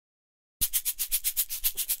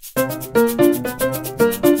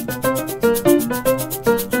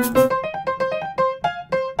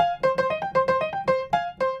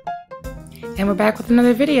back with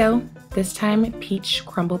another video, this time peach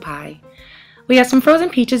crumble pie. We have some frozen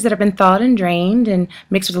peaches that have been thawed and drained and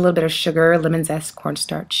mixed with a little bit of sugar, lemon zest,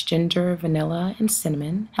 cornstarch, ginger, vanilla, and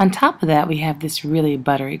cinnamon. On top of that, we have this really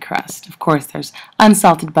buttery crust. Of course, there's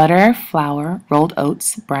unsalted butter, flour, rolled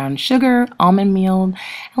oats, brown sugar, almond meal, and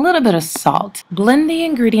a little bit of salt. Blend the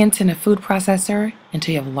ingredients in a food processor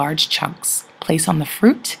until you have large chunks. Place on the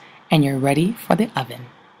fruit, and you're ready for the oven.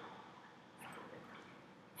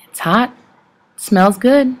 It's hot. Smells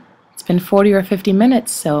good. It's been 40 or 50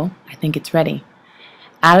 minutes, so I think it's ready.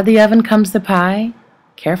 Out of the oven comes the pie.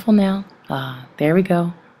 Careful now. There we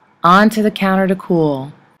go. Onto the counter to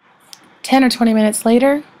cool. 10 or 20 minutes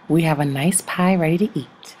later, we have a nice pie ready to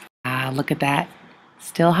eat. Look at that.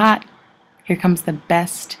 Still hot. Here comes the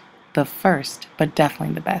best, the first, but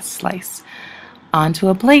definitely the best slice. Onto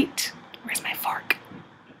a plate. Where's my fork?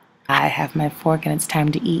 I have my fork and it's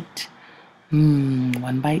time to eat.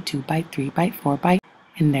 1 bite, 2 bite, 3 bite, 4 bite,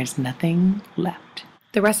 and there's nothing left.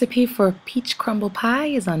 The recipe for peach crumble pie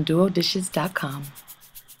is on duodishes.com.